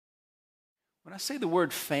When I say the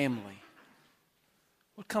word family,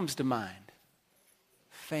 what comes to mind?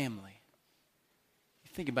 Family.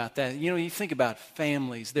 You think about that. You think about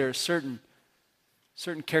families. There are certain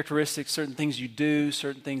characteristics, certain things you do,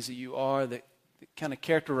 certain things that you are that kind of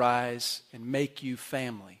characterize and make you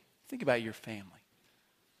family. Think about your family.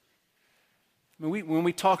 When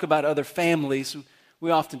we talk about other families, we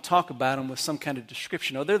often talk about them with some kind of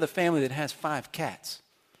description. Oh, they're the family that has 5 cats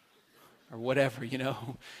or whatever,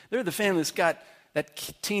 They're the family that's got that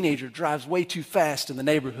teenager drives way too fast in the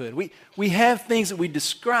neighborhood. We have things that we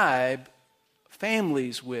describe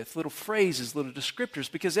families with, little phrases, little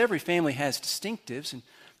descriptors, because every family has distinctives and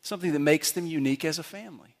something that makes them unique as a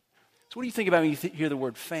family. So what do you think about when you hear the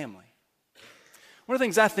word family? One of the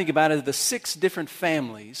things I think about is the 6 different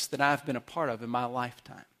families that I've been a part of in my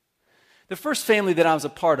lifetime. The first family that I was a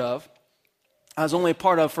part of, I was only a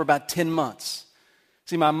part of for about 10 months.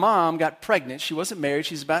 See, my mom got pregnant. She wasn't married.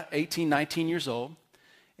 She's about 18, 19 years old.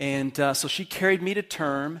 And so she carried me to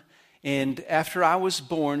term. And after I was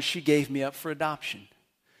born, she gave me up for adoption.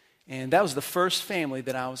 And that was the first family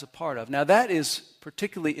that I was a part of. Now, that is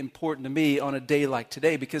particularly important to me on a day like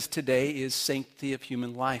today, because today is Sanctity of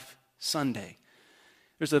Human Life Sunday.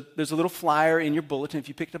 There's a little flyer in your bulletin. If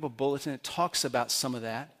you picked up a bulletin, it talks about some of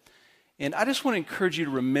that. And I just want to encourage you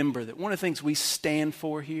to remember that one of the things we stand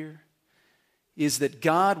for here is that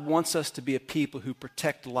God wants us to be a people who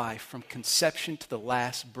protect life from conception to the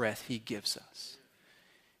last breath He gives us.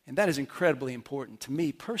 And that is incredibly important to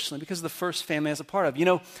me personally because of the first family I was a part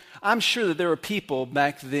of. I'm sure that there were people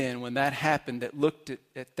back then when that happened that looked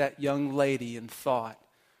at that young lady and thought,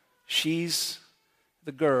 she's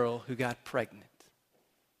the girl who got pregnant.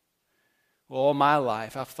 Well, all my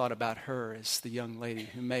life, I've thought about her as the young lady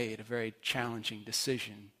who made a very challenging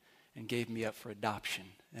decision and gave me up for adoption.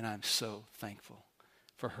 And I'm so thankful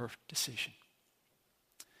for her decision.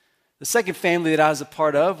 The second family that I was a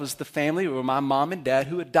part of was the family where my mom and dad,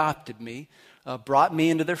 who adopted me, brought me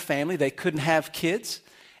into their family. They couldn't have kids,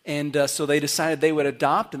 and so they decided they would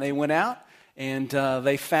adopt, and they went out, and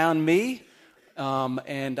they found me.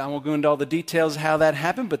 And I won't go into all the details of how that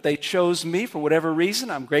happened, but they chose me for whatever reason.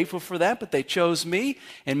 I'm grateful for that, but they chose me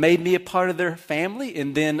and made me a part of their family.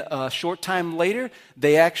 And then a short time later,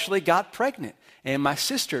 they actually got pregnant. And my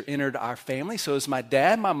sister entered our family. So it was my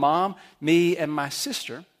dad, my mom, me, and my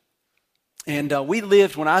sister. And we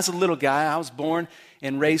lived, when I was a little guy, I was born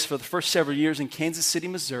and raised for the first several years in Kansas City,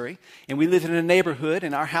 Missouri. And we lived in a neighborhood,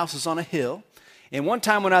 and our house was on a hill. And one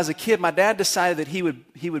time when I was a kid, my dad decided that he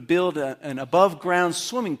would build an above-ground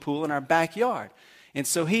swimming pool in our backyard. And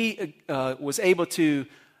so he was able to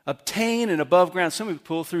obtain an above-ground swimming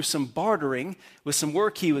pool through some bartering with some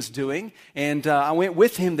work he was doing. And I went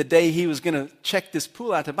with him the day he was going to check this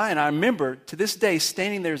pool out to buy. And I remember to this day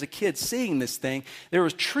standing there as a kid seeing this thing. There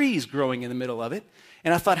was trees growing in the middle of it.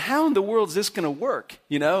 And I thought, how in the world is this going to work?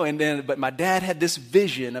 But my dad had this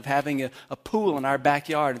vision of having a pool in our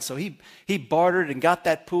backyard. And so he bartered and got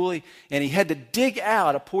that pool. And he had to dig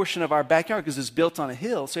out a portion of our backyard because it was built on a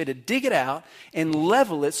hill. So he had to dig it out and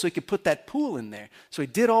level it so he could put that pool in there. So he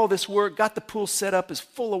did all this work, got the pool set up. It's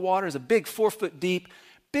full of water. It's a big 4-foot deep,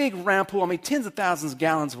 big round pool. Tens of thousands of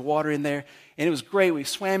gallons of water in there. And it was great. We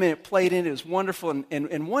swam in it, played in it. It was wonderful.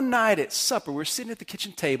 And one night at supper, we're sitting at the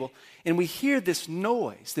kitchen table, and we hear this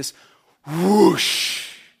noise, this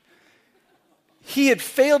whoosh. He had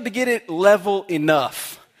failed to get it level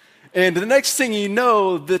enough. And the next thing you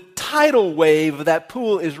know, the tidal wave of that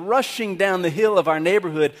pool is rushing down the hill of our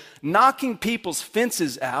neighborhood, knocking people's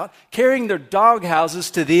fences out, carrying their dog houses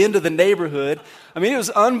to the end of the neighborhood. It was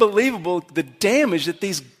unbelievable the damage that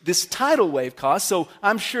this tidal wave caused. So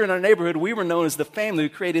I'm sure in our neighborhood we were known as the family who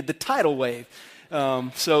created the tidal wave.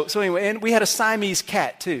 So anyway, and we had a Siamese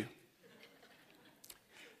cat too.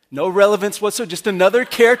 No relevance whatsoever, just another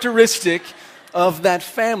characteristic of that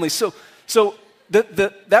family. So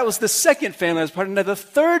that was the second family I was a part of. Now, the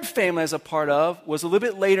third family I was a part of was a little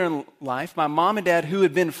bit later in life. My mom and dad, who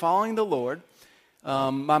had been following the Lord,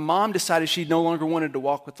 my mom decided she no longer wanted to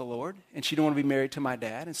walk with the Lord, and she didn't want to be married to my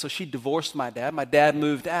dad, and so she divorced my dad. My dad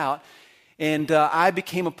moved out, and I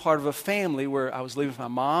became a part of a family where I was living with my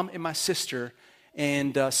mom and my sister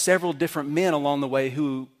and several different men along the way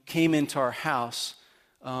who came into our house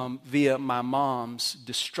via my mom's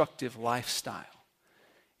destructive lifestyle.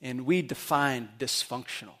 And we defined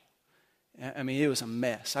dysfunctional. It was a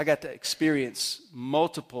mess. I got to experience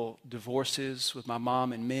multiple divorces with my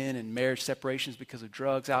mom and men and marriage separations because of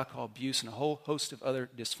drugs, alcohol abuse, and a whole host of other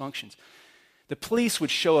dysfunctions. The police would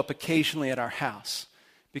show up occasionally at our house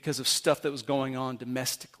because of stuff that was going on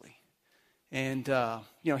domestically. And,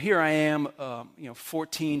 here I am,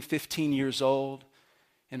 14, 15 years old,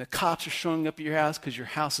 and the cops are showing up at your house because your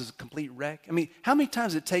house is a complete wreck. I mean, how many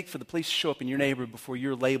times does it take for the police to show up in your neighborhood before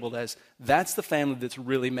you're labeled as, that's the family that's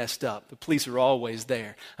really messed up? The police are always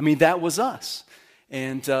there. I mean, that was us.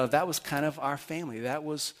 And that was kind of our family. That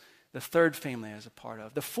was the third family I was a part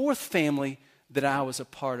of. The fourth family that I was a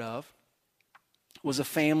part of was a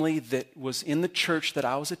family that was in the church that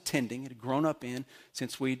I was attending, had grown up in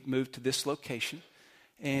since we'd moved to this location.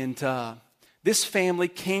 And this family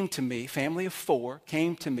came to me, family of four,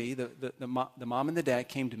 came to me, the mom and the dad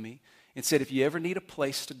came to me and said, if you ever need a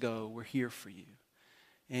place to go, we're here for you.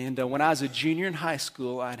 And when I was a junior in high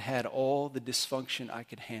school, I'd had all the dysfunction I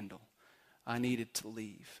could handle. I needed to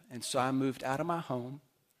leave. And so I moved out of my home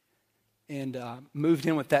and moved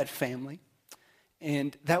in with that family.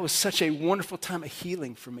 And that was such a wonderful time of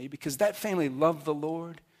healing for me because that family loved the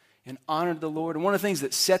Lord and honored the Lord. And one of the things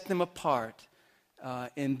that set them apart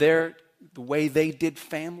in the way they did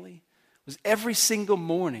family was every single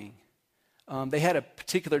morning they had a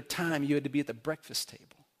particular time you had to be at the breakfast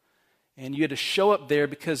table. And you had to show up there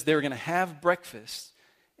because they were going to have breakfast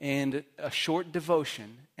and a short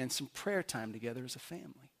devotion and some prayer time together as a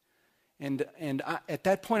family. And at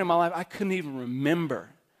that point in my life, I couldn't even remember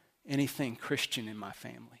anything Christian in my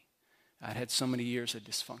family. I'd had so many years of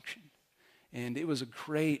dysfunction. And it was a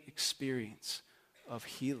great experience of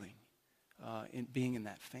healing in being in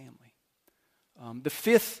that family. The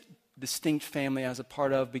fifth distinct family I was a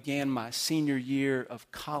part of began my senior year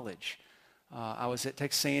of college. I was at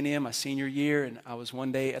Texas A&M my senior year, and I was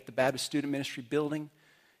one day at the Baptist Student Ministry building,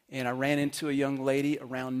 and I ran into a young lady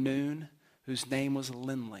around noon whose name was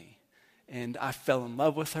Lindley. And I fell in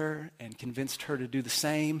love with her and convinced her to do the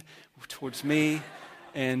same towards me.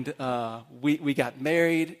 And we got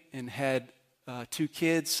married and had three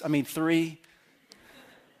kids.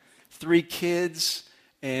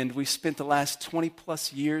 And we spent the last 20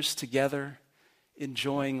 plus years together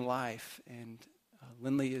enjoying life. And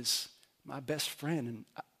Lindley is my best friend. And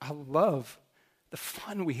I love the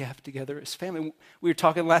fun we have together as family. We were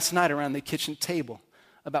talking last night around the kitchen table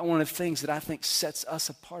about one of the things that I think sets us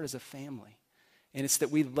apart as a family. And it's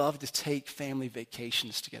that we love to take family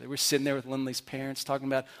vacations together. We're sitting there with Lindley's parents talking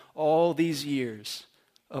about all these years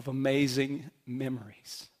of amazing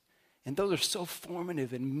memories. And those are so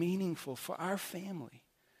formative and meaningful for our family.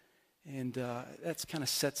 And that kind of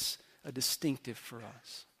sets a distinctive for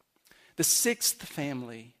us. The sixth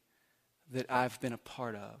family that I've been a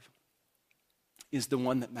part of is the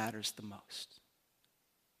one that matters the most.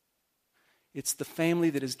 It's the family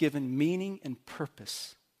that has given meaning and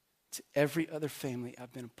purpose to every other family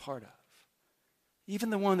I've been a part of. Even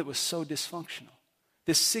the one that was so dysfunctional.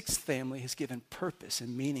 This sixth family has given purpose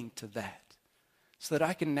and meaning to that so that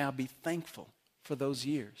I can now be thankful for those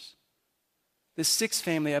years. This sixth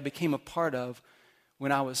family I became a part of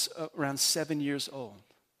when I was around 7 years old.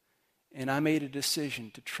 And I made a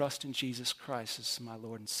decision to trust in Jesus Christ as my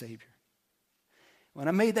Lord and Savior. When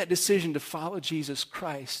I made that decision to follow Jesus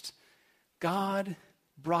Christ, God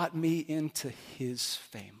brought me into His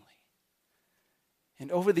family.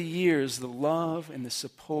 And over the years, the love and the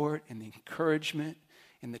support and the encouragement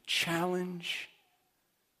and the challenge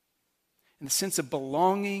and the sense of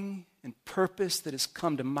belonging and purpose that has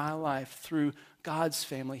come to my life through God's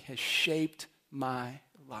family has shaped my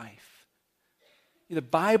life. The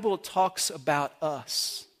Bible talks about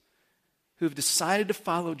us who have decided to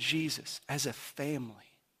follow Jesus as a family.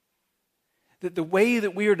 That the way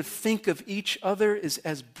that we are to think of each other is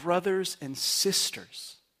as brothers and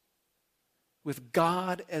sisters with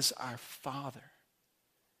God as our Father.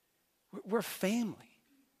 We're a family.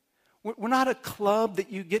 We're not a club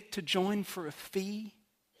that you get to join for a fee.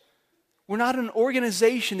 We're not an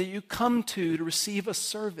organization that you come to receive a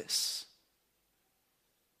service.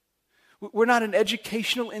 We're not an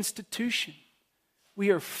educational institution.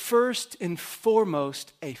 We are first and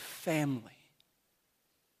foremost a family.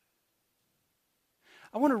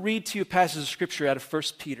 I want to read to you a passage of Scripture out of 1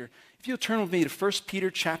 Peter. If you'll turn with me to 1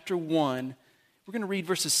 Peter chapter 1, we're going to read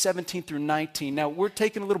verses 17 through 19. Now, we're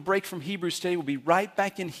taking a little break from Hebrews today. We'll be right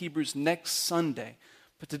back in Hebrews next Sunday.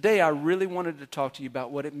 But today, I really wanted to talk to you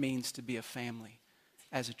about what it means to be a family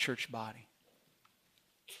as a church body.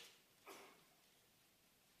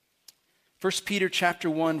 1 Peter chapter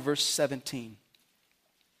 1, verse 17.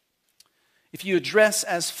 If you address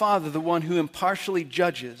as Father the one who impartially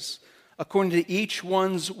judges according to each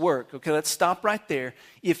one's work. Okay, let's stop right there.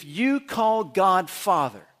 If you call God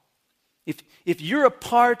Father, if you're a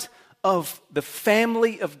part of the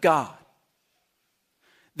family of God,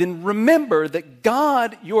 then remember that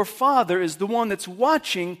God, your Father, is the one that's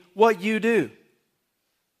watching what you do.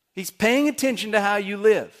 He's paying attention to how you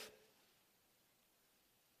live.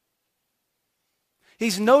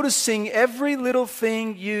 He's noticing every little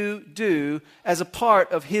thing you do as a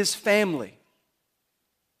part of His family.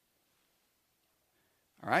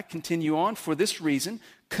 All right, continue on. For this reason,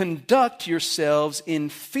 conduct yourselves in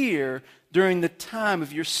fear during the time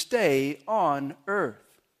of your stay on earth.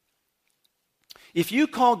 If you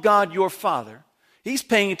call God your Father, He's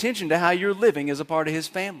paying attention to how you're living as a part of His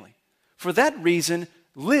family. For that reason,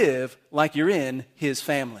 live like you're in His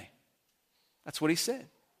family. That's what He said.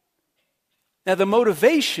 Now, the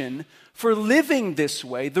motivation for living this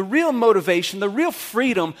way, the real motivation, the real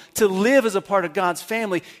freedom to live as a part of God's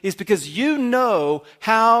family is because you know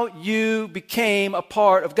how you became a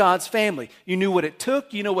part of God's family. You knew what it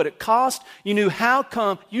took, you know what it cost, you know how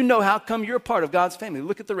come you're a part of God's family.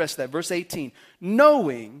 Look at the rest of that, verse 18.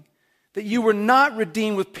 Knowing that you were not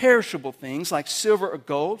redeemed with perishable things like silver or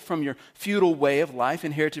gold from your feudal way of life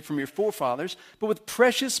inherited from your forefathers, but with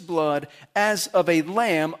precious blood as of a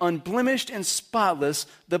lamb, unblemished and spotless,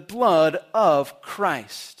 the blood of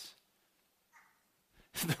Christ.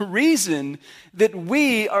 The reason that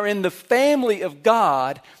we are in the family of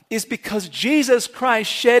God is because Jesus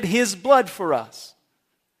Christ shed His blood for us.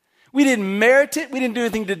 We didn't merit it. We didn't do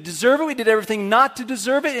anything to deserve it. We did everything not to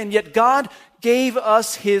deserve it. And yet God gave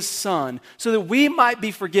us His Son so that we might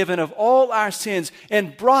be forgiven of all our sins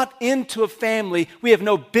and brought into a family we have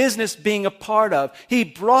no business being a part of. He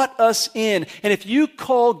brought us in. And if you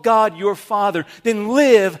call God your Father, then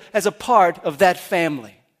live as a part of that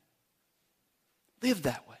family. Live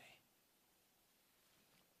that way.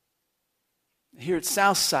 Here at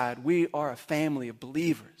Southside, we are a family of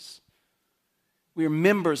believers. We are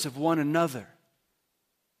members of one another.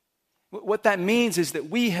 What that means is that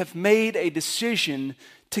we have made a decision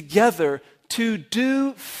together to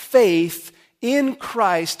do faith in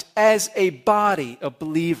Christ as a body of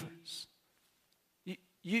believers.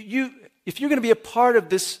 If you're going to be a part of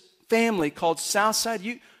this family called Southside,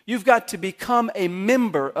 you've got to become a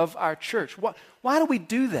member of our church. Why do we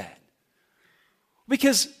do that?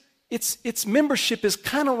 Because its membership is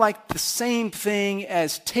kind of like the same thing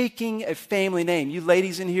as taking a family name. You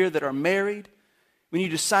ladies in here that are married, when you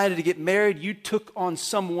decided to get married, you took on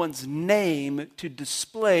someone's name to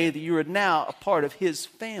display that you are now a part of his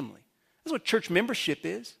family. That's what church membership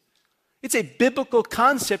is. It's a biblical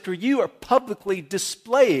concept where you are publicly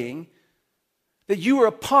displaying that you are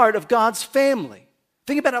a part of God's family.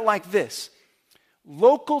 Think about it like this.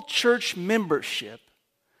 Local church membership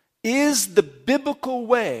is the biblical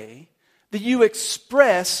way that you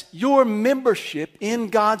express your membership in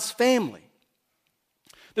God's family.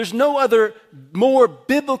 There's no other more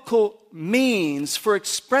biblical means for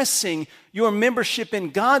expressing your membership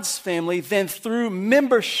in God's family than through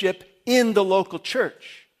membership in the local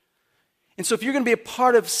church. And so if you're going to be a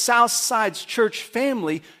part of Southside's church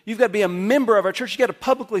family, you've got to be a member of our church. You've got to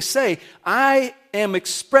publicly say, I am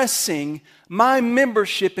expressing my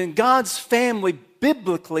membership in God's family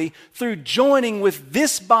biblically through joining with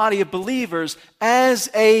this body of believers as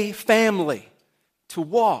a family to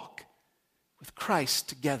walk with Christ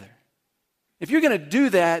together. If you're going to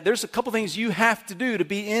do that, there's a couple things you have to do to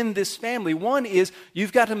be in this family. One is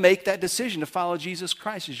you've got to make that decision to follow Jesus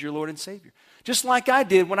Christ as your Lord and Savior. Just like I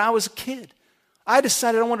did when I was a kid. I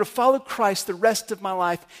decided I wanted to follow Christ the rest of my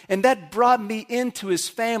life, and that brought me into His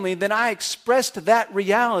family. And then I expressed that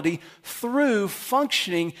reality through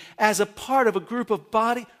functioning as a part of a group of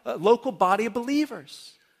local body of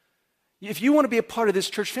believers. If you want to be a part of this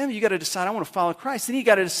church family, you got to decide, I want to follow Christ. Then you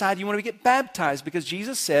got to decide you want to get baptized, because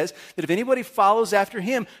Jesus says that if anybody follows after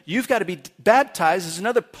Him, you've got to be baptized as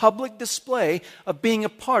another public display of being a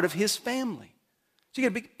part of His family. So you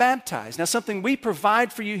got to be baptized. Now, something we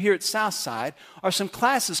provide for you here at Southside are some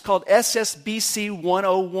classes called SSBC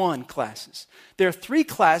 101 classes. There are 3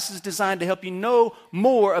 classes designed to help you know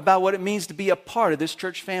more about what it means to be a part of this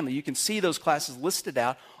church family. You can see those classes listed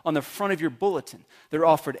out on the front of your bulletin. They're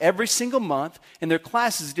offered every single month, and their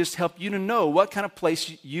classes just help you to know what kind of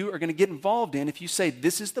place you are going to get involved in if you say,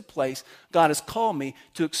 this is the place God has called me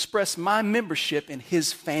to express my membership in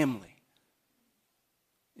His family.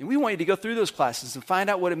 And we want you to go through those classes and find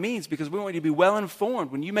out what it means, because we want you to be well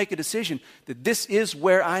informed when you make a decision that this is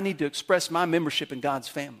where I need to express my membership in God's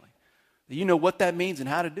family. That you know what that means and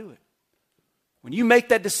how to do it. When you make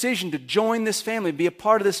that decision to join this family, be a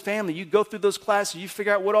part of this family, you go through those classes, you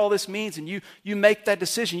figure out what all this means, and you make that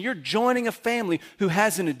decision. You're joining a family who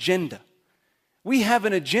has an agenda. We have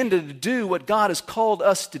an agenda to do what God has called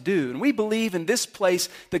us to do. And we believe in this place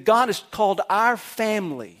that God has called our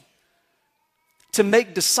family to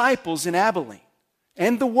make disciples in Abilene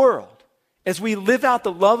and the world as we live out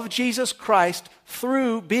the love of Jesus Christ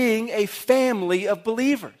through being a family of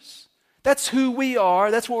believers. That's who we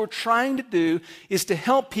are. That's what we're trying to do, is to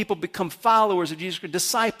help people become followers of Jesus Christ,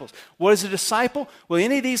 disciples. What is a disciple? Well,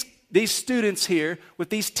 any of these students here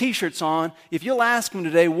with these T-shirts on, if you'll ask them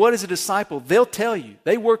today, what is a disciple? They'll tell you.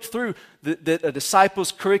 They worked through a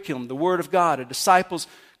disciple's curriculum, the Word of God, a disciple's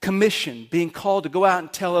commission, being called to go out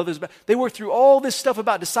and tell others about. They worked through all this stuff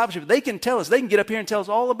about discipleship. They can tell us. They can get up here and tell us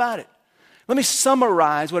all about it. Let me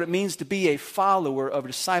summarize what it means to be a follower of a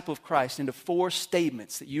disciple of Christ into 4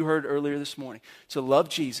 statements that you heard earlier this morning. To love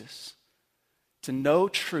Jesus, to know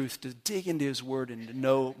truth, to dig into His Word and to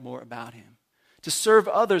know more about Him. To serve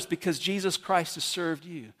others because Jesus Christ has served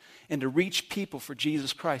you. And to reach people for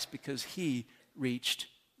Jesus Christ because He reached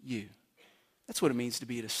you. That's what it means to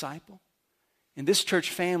be a disciple. And this church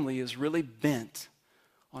family is really bent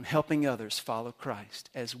on helping others follow Christ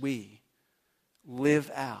as we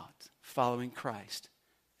live out following Christ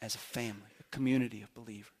as a family, a community of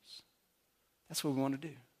believers. That's what we want to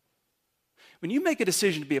do. When you make a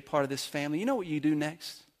decision to be a part of this family, you know what you do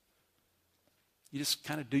next? You just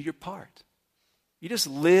kind of do your part. You just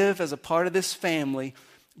live as a part of this family,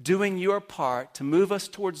 doing your part to move us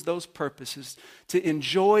towards those purposes, to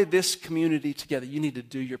enjoy this community together. You need to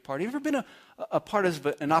do your part. Have you ever been a part of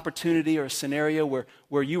an opportunity or a scenario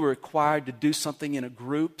where you were required to do something in a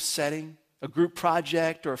group setting? A group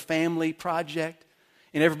project or a family project,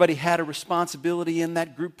 and everybody had a responsibility in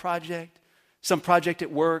that group project, some project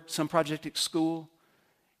at work, some project at school.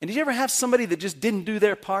 And did you ever have somebody that just didn't do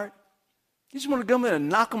their part? You just want to go in and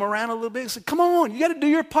knock them around a little bit and say, come on, you got to do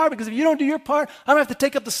your part, because if you don't do your part, I don't have to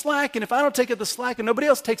take up the slack, and if I don't take up the slack and nobody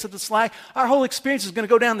else takes up the slack, our whole experience is going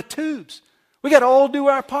to go down the tubes. We got to all do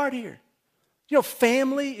our part here. You know,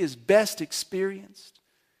 family is best experienced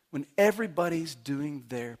when everybody's doing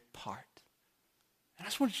their part. I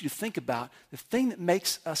just want you to think about the thing that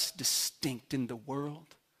makes us distinct in the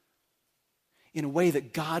world in a way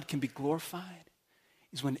that God can be glorified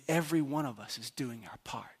is when every one of us is doing our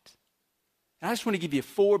part. And I just want to give you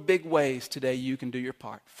 4 big ways today you can do your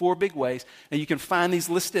part. 4 big ways. And you can find these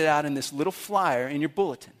listed out in this little flyer in your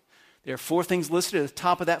bulletin. There are 4 things listed at the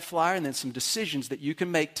top of that flyer, and then some decisions that you can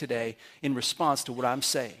make today in response to what I'm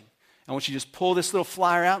saying. I want you to just pull this little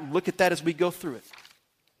flyer out and look at that as we go through it.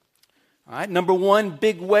 All right, number 1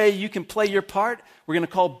 big way you can play your part, we're going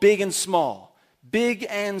to call big and small. Big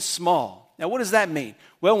and small. Now, what does that mean?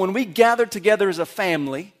 Well, when we gather together as a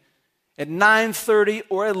family at 9:30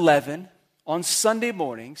 or 11 on Sunday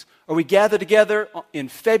mornings, or we gather together in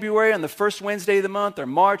February on the first Wednesday of the month, or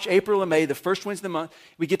March, April, and May, the first Wednesday of the month,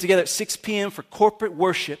 we get together at 6 p.m. for corporate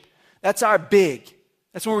worship. That's our big.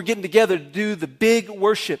 That's when we're getting together to do the big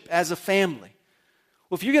worship as a family.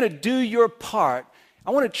 Well, if you're going to do your part, I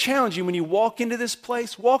want to challenge you when you walk into this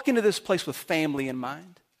place with family in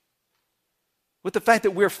mind. With the fact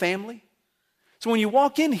that we're family. So when you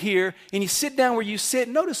walk in here and you sit down where you sit,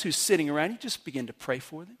 notice who's sitting around. You just begin to pray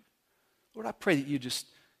for them. Lord, I pray that you just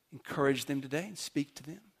encourage them today and speak to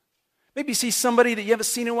them. Maybe you see somebody that you haven't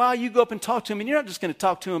seen in a while, you go up and talk to them, and you're not just going to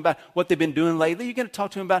talk to them about what they've been doing lately. You're going to talk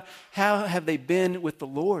to them about how have they been with the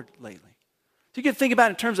Lord lately. So you can think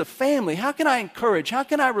about it in terms of family. How can I encourage? How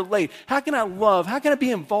can I relate? How can I love? How can I be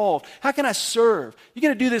involved? How can I serve? You're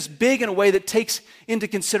going to do this big in a way that takes into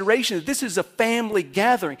consideration that this is a family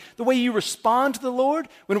gathering. The way you respond to the Lord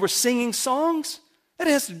when we're singing songs, that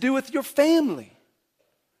has to do with your family.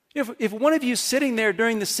 If one of you is sitting there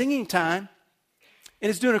during the singing time and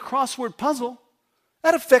is doing a crossword puzzle,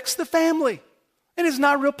 that affects the family. And it's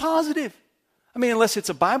not real positive. I mean, unless it's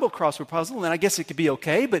a Bible crossword puzzle, then I guess it could be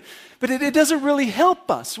okay, but it doesn't really help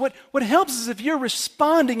us. What helps is if you're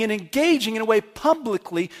responding and engaging in a way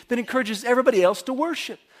publicly that encourages everybody else to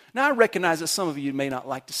worship. Now, I recognize that some of you may not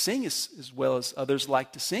like to sing as well as others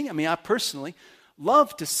like to sing. I mean, I personally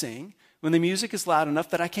love to sing when the music is loud enough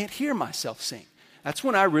that I can't hear myself sing. That's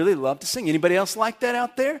when I really love to sing. Anybody else like that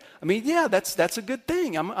out there? I mean, yeah, that's a good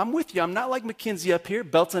thing. I'm with you. I'm not like Mackenzie up here,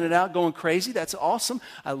 belting it out, going crazy. That's awesome.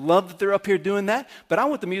 I love that they're up here doing that. But I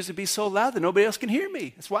want the music to be so loud that nobody else can hear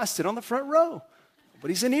me. That's why I sit on the front row.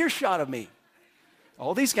 Nobody's in earshot of me.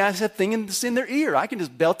 All these guys have things in their ear. I can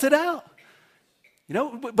just belt it out. You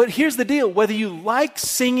know, but here's the deal. Whether you like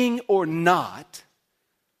singing or not,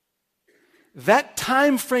 that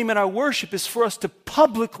time frame in our worship is for us to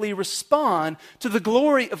publicly respond to the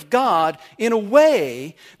glory of God in a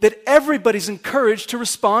way that everybody's encouraged to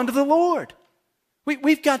respond to the Lord.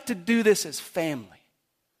 We've got to do this as family.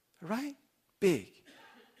 All right? Big.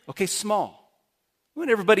 Okay, small. We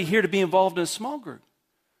want everybody here to be involved in a small group.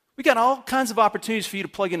 We got all kinds of opportunities for you to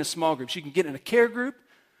plug into small groups. You can get in a care group.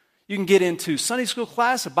 You can get into Sunday school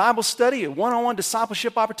class, a Bible study, a one-on-one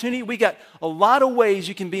discipleship opportunity. We got a lot of ways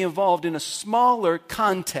you can be involved in a smaller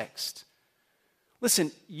context.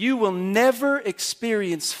 Listen, you will never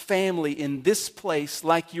experience family in this place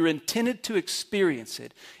like you're intended to experience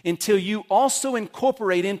it until you also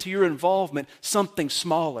incorporate into your involvement something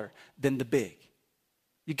smaller than the big.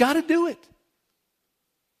 You got to do it.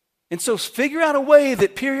 And so figure out a way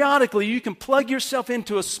that periodically you can plug yourself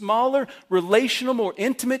into a smaller, relational, more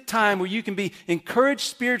intimate time where you can be encouraged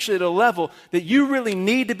spiritually at a level that you really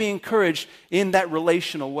need to be encouraged in that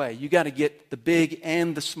relational way. You got to get the big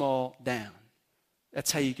and the small down. That's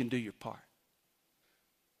how you can do your part.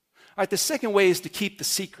 All right, the second way is to keep the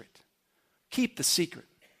secret. Keep the secret.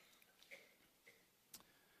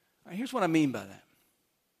 All right, here's what I mean by that.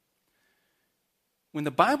 When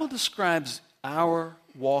the Bible describes our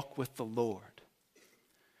walk with the Lord,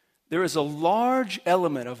 there is a large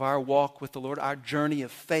element of our walk with the Lord, our journey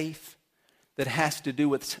of faith, that has to do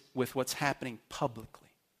with what's happening publicly.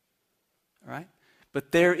 All right?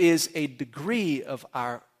 But there is a degree of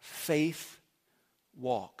our faith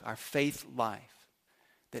walk, our faith life,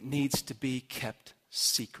 that needs to be kept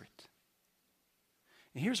secret.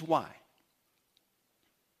 And here's why.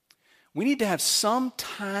 We need to have some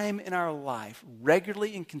time in our life,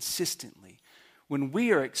 regularly and consistently, when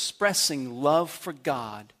we are expressing love for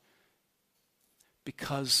God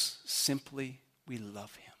because simply we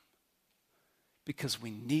love Him. Because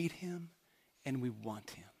we need Him and we want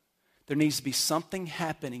Him. There needs to be something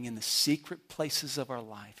happening in the secret places of our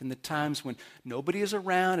life, in the times when nobody is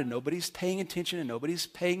around and nobody's paying attention and nobody's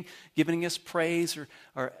giving us praise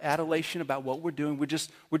or adulation about what we're doing. We're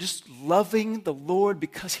just loving the Lord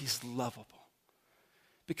because He's lovable,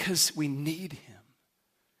 because we need Him.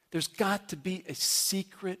 There's got to be a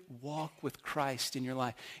secret walk with Christ in your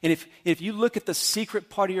life. And if you look at the secret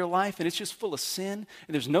part of your life and it's just full of sin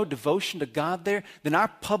and there's no devotion to God there, then our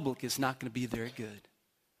public is not going to be very good.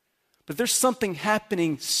 But there's something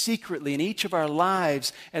happening secretly in each of our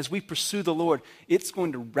lives as we pursue the Lord. It's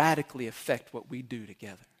going to radically affect what we do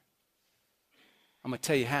together. I'm going to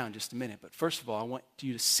tell you how in just a minute. But first of all, I want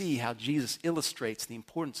you to see how Jesus illustrates the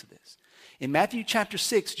importance of this. In Matthew chapter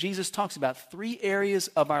 6, Jesus talks about 3 areas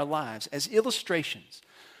of our lives as illustrations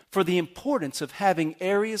for the importance of having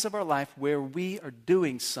areas of our life where we are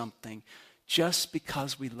doing something just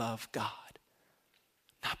because we love God,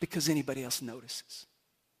 not because anybody else notices.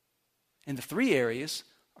 And the 3 areas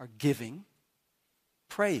are giving,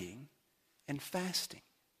 praying, and fasting.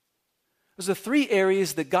 Those are 3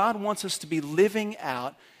 areas that God wants us to be living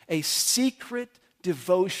out a secret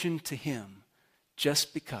devotion to Him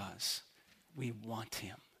just because we want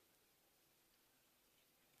Him.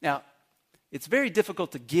 Now, it's very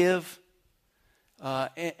difficult to give,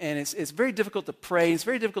 and it's very difficult to pray. It's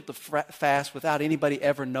very difficult to fast without anybody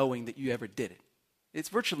ever knowing that you ever did it. It's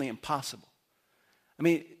virtually impossible. I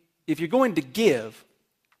mean, if you're going to give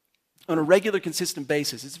on a regular, consistent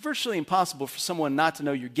basis, it's virtually impossible for someone not to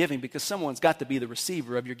know you're giving because someone's got to be the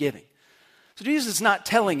receiver of your giving. So Jesus is not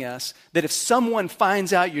telling us that if someone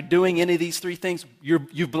finds out you're doing any of these 3 things,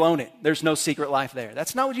 you've blown it. There's no secret life there.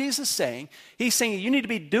 That's not what Jesus is saying. He's saying you need to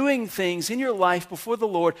be doing things in your life before the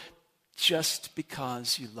Lord just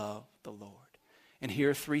because you love the Lord. And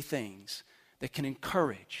here are 3 things that can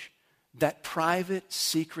encourage that private,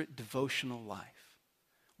 secret, devotional life.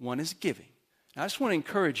 One is giving. Now, I just want to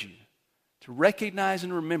encourage you to recognize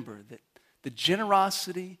and remember that the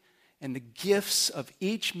generosity and the gifts of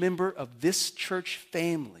each member of this church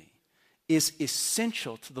family is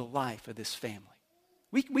essential to the life of this family.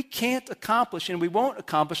 We can't accomplish and we won't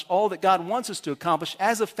accomplish all that God wants us to accomplish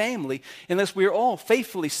as a family unless we are all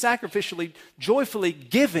faithfully, sacrificially, joyfully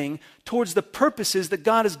giving towards the purposes that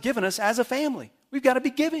God has given us as a family. We've got to be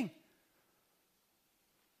giving.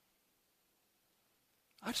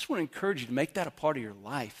 I just want to encourage you to make that a part of your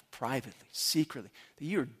life privately, secretly, that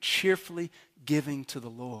you are cheerfully giving to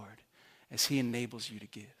the Lord as He enables you to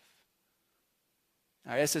give.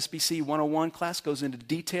 Our SSBC 101 class goes into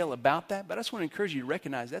detail about that, but I just want to encourage you to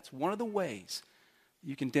recognize that's one of the ways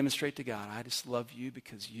you can demonstrate to God, I just love you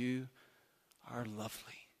because you are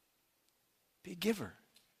lovely. Be a giver.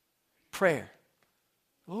 Prayer.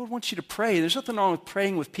 The Lord wants you to pray. There's nothing wrong with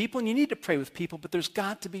praying with people, and you need to pray with people, but there's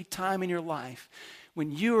got to be time in your life when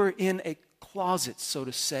you are in a closet, so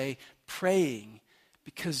to say, praying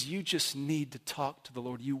because you just need to talk to the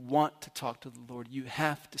Lord. You want to talk to the Lord. You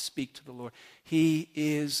have to speak to the Lord. He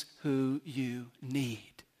is who you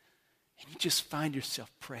need. And you just find yourself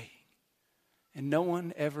praying. And no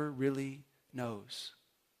one ever really knows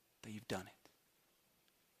that you've done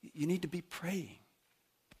it. You need to be praying.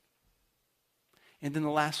 And then the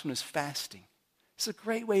last one is fasting. It's a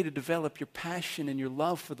great way to develop your passion and your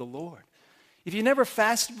love for the Lord. If you've never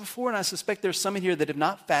fasted before, and I suspect there's some in here that have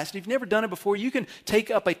not fasted, if you've never done it before, you can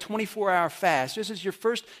take up a 24-hour fast. This is your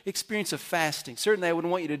first experience of fasting. Certainly, I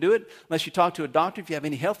wouldn't want you to do it unless you talk to a doctor if you have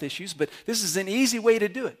any health issues, but this is an easy way to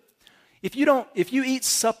do it. If you eat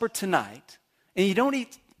supper tonight, and you don't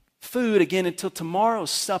eat food again until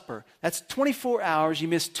tomorrow's supper, that's 24 hours, you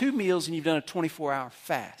miss 2 meals, and you've done a 24-hour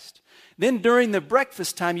fast. Then during the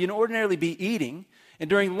breakfast time, you'd ordinarily be eating, and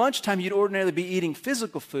during lunchtime, you'd ordinarily be eating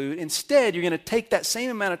physical food. Instead, you're going to take that same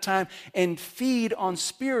amount of time and feed on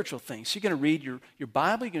spiritual things. So you're going to read your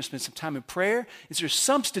Bible. You're going to spend some time in prayer. You're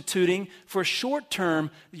substituting for short term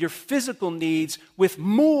your physical needs with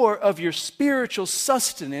more of your spiritual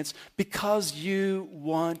sustenance because you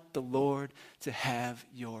want the Lord to have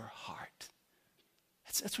your heart.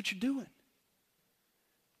 That's what you're doing.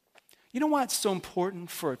 You know why it's so important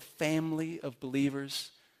for a family of believers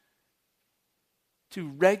to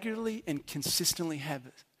regularly and consistently have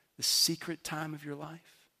the secret time of your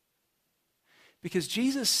life? Because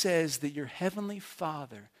Jesus says that your heavenly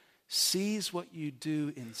Father sees what you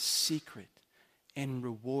do in secret and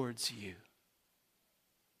rewards you.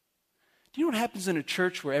 Do you know what happens in a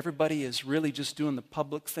church where everybody is really just doing the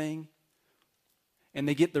public thing and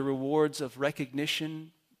they get the rewards of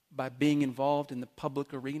recognition by being involved in the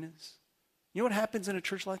public arenas? You know what happens in a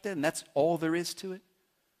church like that? And that's all there is to it.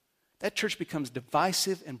 That church becomes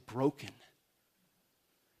divisive and broken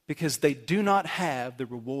because they do not have the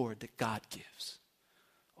reward that God gives.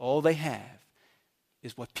 All they have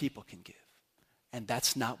is what people can give, and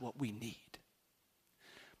that's not what we need.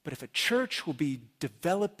 But if a church will be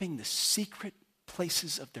developing the secret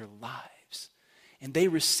places of their lives and they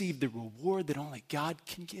receive the reward that only God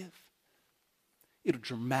can give, it'll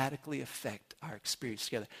dramatically affect our experience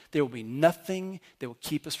together. There will be nothing that will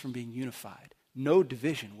keep us from being unified. No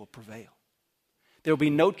division will prevail. There will be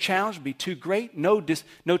no challenge will be too great, no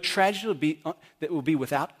tragedy that will be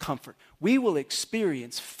without comfort. We will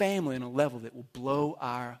experience family on a level that will blow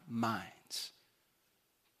our minds.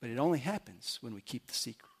 But it only happens when we keep the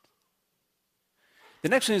secret. The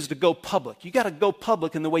next one is to go public. You got to go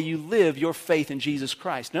public in the way you live your faith in Jesus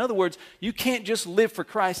Christ. In other words, you can't just live for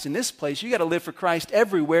Christ in this place. You got to live for Christ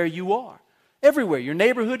everywhere you are. Everywhere, your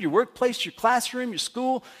neighborhood, your workplace, your classroom, your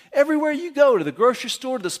school, everywhere you go, to the grocery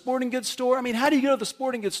store, to the sporting goods store. I mean, how do you go to the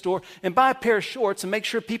sporting goods store and buy a pair of shorts and make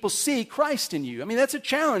sure people see Christ in you? I mean, that's a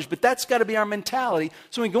challenge, but that's got to be our mentality.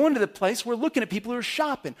 So when we go into the place, we're looking at people who are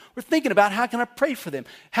shopping. We're thinking about, how can I pray for them?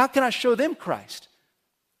 How can I show them Christ?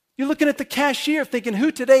 You're looking at the cashier thinking,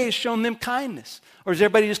 who today has shown them kindness? Or does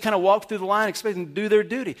everybody just kind of walk through the line expecting to do their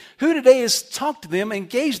duty? Who today has talked to them,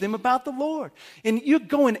 engaged them about the Lord? And you're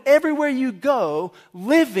going everywhere you go,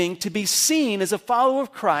 living to be seen as a follower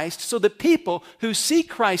of Christ so that people who see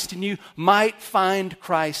Christ in you might find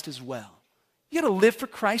Christ as well. You got to live for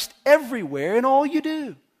Christ everywhere in all you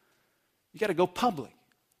do. You got to go public.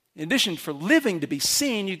 In addition, for living to be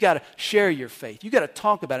seen, you've got to share your faith. You've got to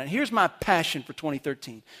talk about it. And here's my passion for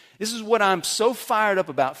 2013. This is what I'm so fired up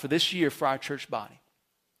about for this year for our church body.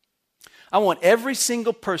 I want every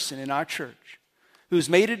single person in our church who's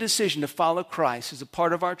made a decision to follow Christ as a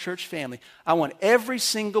part of our church family, I want every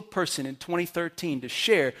single person in 2013 to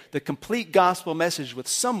share the complete gospel message with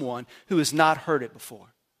someone who has not heard it before.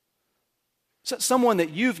 So someone that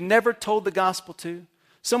you've never told the gospel to,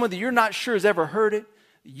 someone that you're not sure has ever heard it.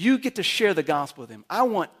 You get to share the gospel with them. I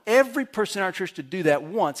want every person in our church to do that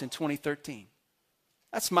once in 2013.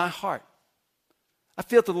 That's my heart. I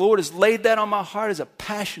feel that the Lord has laid that on my heart as a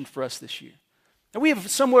passion for us this year. And we have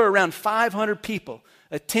somewhere around 500 people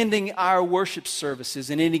attending our worship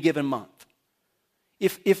services in any given month.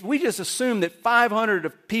 If we just assume that 500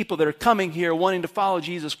 of people that are coming here wanting to follow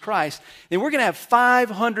Jesus Christ, then we're going to have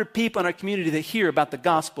 500 people in our community that hear about the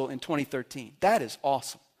gospel in 2013. That is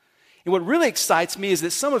awesome. And what really excites me is that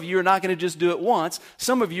some of you are not going to just do it once.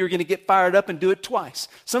 Some of you are going to get fired up and do it twice.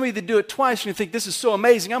 Some of you that do it twice, you're going to think, this is so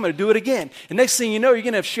amazing, I'm going to do it again. And next thing you know, you're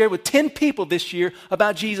going to have shared with 10 people this year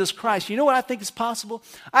about Jesus Christ. You know what I think is possible?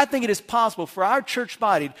 I think it is possible for our church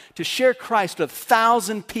body to share Christ with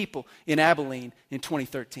 1,000 people in Abilene in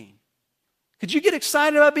 2013. Could you get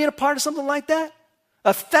excited about being a part of something like that?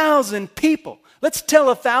 1,000 people. Let's tell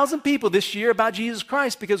 1,000 people this year about Jesus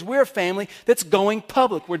Christ because we're a family that's going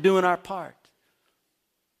public. We're doing our part.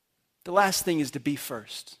 The last thing is to be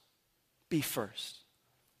first. Be first.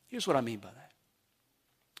 Here's what I mean by that.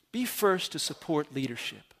 Be first to support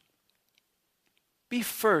leadership. Be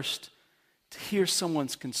first to hear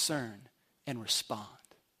someone's concern and respond.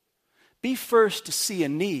 Be first to see a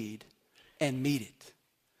need and meet it.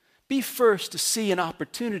 Be first to see an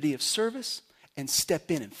opportunity of service and step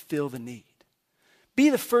in and fill the need. Be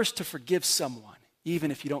the first to forgive someone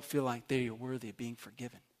even if you don't feel like they're worthy of being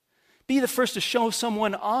forgiven. Be the first to show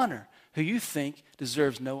someone honor who you think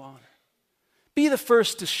deserves no honor. Be the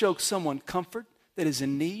first to show someone comfort that is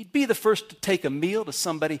in need. Be the first to take a meal to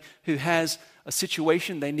somebody who has a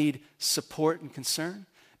situation they need support and concern.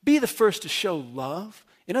 Be the first to show love.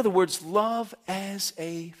 In other words, love as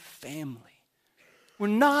a family. We're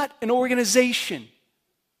not an organization.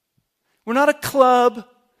 We're not a club.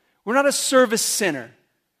 We're not a service center.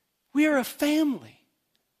 We are a family.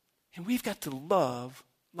 And we've got to love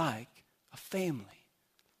like a family.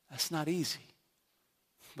 That's not easy.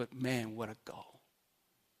 But man, what a goal.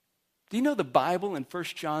 Do you know the Bible in 1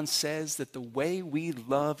 John says that the way we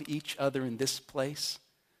love each other in this place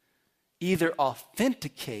either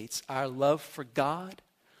authenticates our love for God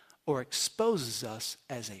or exposes us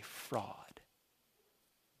as a fraud?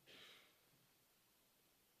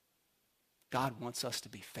 God wants us to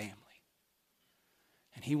be family.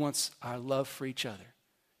 And He wants our love for each other,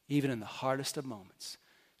 even in the hardest of moments,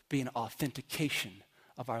 to be an authentication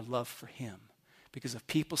of our love for Him. Because if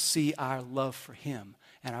people see our love for Him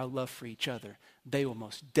and our love for each other, they will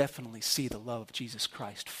most definitely see the love of Jesus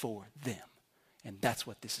Christ for them. And that's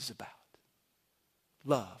what this is about.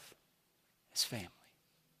 Love is family.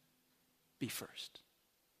 Be first.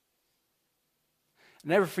 I'll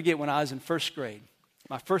never forget when I was in first grade.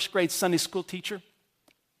 My first grade Sunday school teacher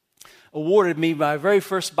awarded me my very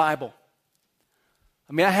first Bible.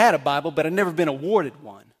 I mean, I had a Bible, but I'd never been awarded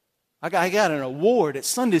one. I got an award at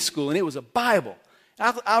Sunday school, and it was a Bible.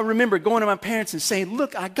 I remember going to my parents and saying,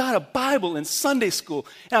 look, I got a Bible in Sunday school.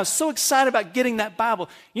 And I was so excited about getting that Bible.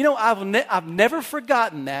 You know, I've never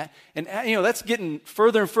forgotten that. And, you know, that's getting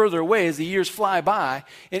further and further away as the years fly by.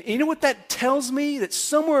 And you know what that tells me? That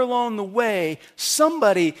somewhere along the way,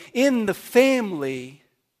 somebody in the family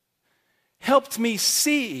helped me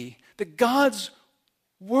see that God's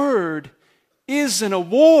Word is an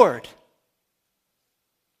award.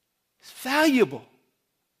 It's valuable.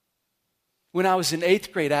 When I was in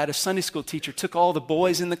 8th grade, I had a Sunday school teacher, took all the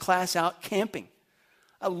boys in the class out camping.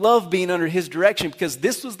 I love being under his direction because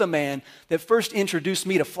this was the man that first introduced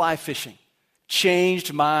me to fly fishing.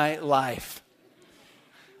 Changed my life.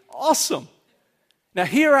 Awesome. Now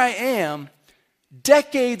here I am,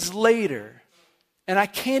 decades later, and I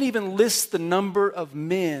can't even list the number of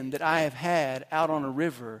men that I have had out on a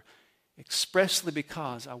river expressly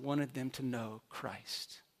because I wanted them to know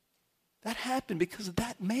Christ. That happened because of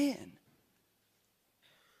that man.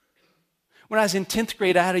 When I was in 10th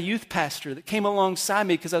grade, I had a youth pastor that came alongside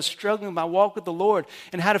me because I was struggling with my walk with the Lord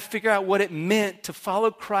and how to figure out what it meant to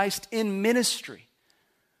follow Christ in ministry.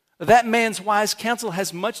 That man's wise counsel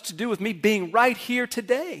has much to do with me being right here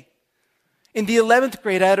today. In the 11th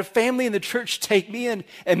grade, I had a family in the church take me in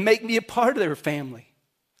and make me a part of their family.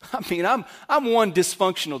 I mean, I'm one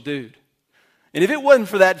dysfunctional dude. And if it wasn't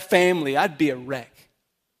for that family, I'd be a wreck.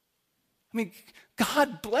 I mean,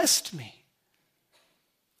 God blessed me.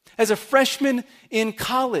 As a freshman in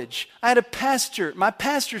college, I had a pastor. My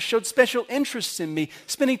pastor showed special interest in me,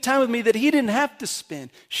 spending time with me that he didn't have to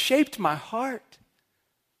spend, shaped my heart.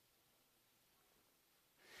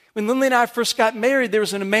 When Lindley and I first got married, there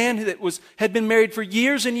was a man that had been married for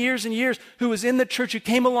years and years and years who was in the church who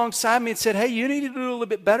came alongside me and said, hey, you need to do a little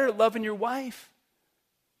bit better at loving your wife.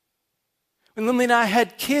 When Lindley and I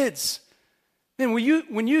had kids, man,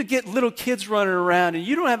 when you get little kids running around and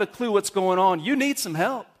you don't have a clue what's going on, you need some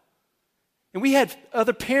help. And we had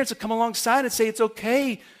other parents that come alongside and say, it's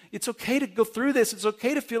okay to go through this. It's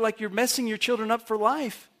okay to feel like you're messing your children up for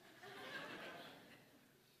life.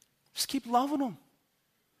 Just keep loving them.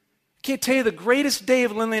 I can't tell you the greatest day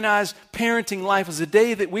of Lindley and I's parenting life was the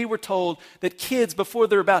day that we were told that kids, before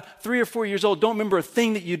they're about 3 or 4 years old, don't remember a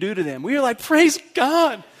thing that you do to them. We were like, praise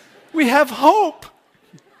God, we have hope.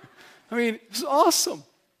 I mean, it was awesome.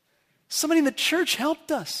 Somebody in the church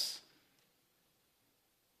helped us.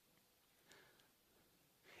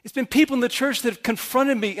 It's been people in the church that have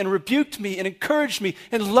confronted me and rebuked me and encouraged me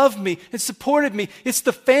and loved me and supported me. It's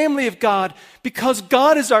the family of God because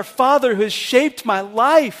God is our Father who has shaped my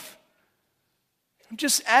life. I'm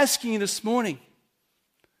just asking you this morning,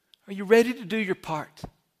 are you ready to do your part?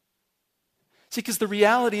 See, because the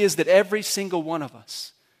reality is that every single one of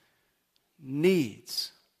us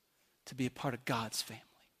needs to be a part of God's family.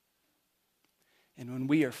 And when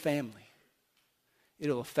we are family,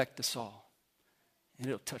 it'll affect us all. And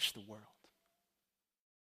it'll touch the world.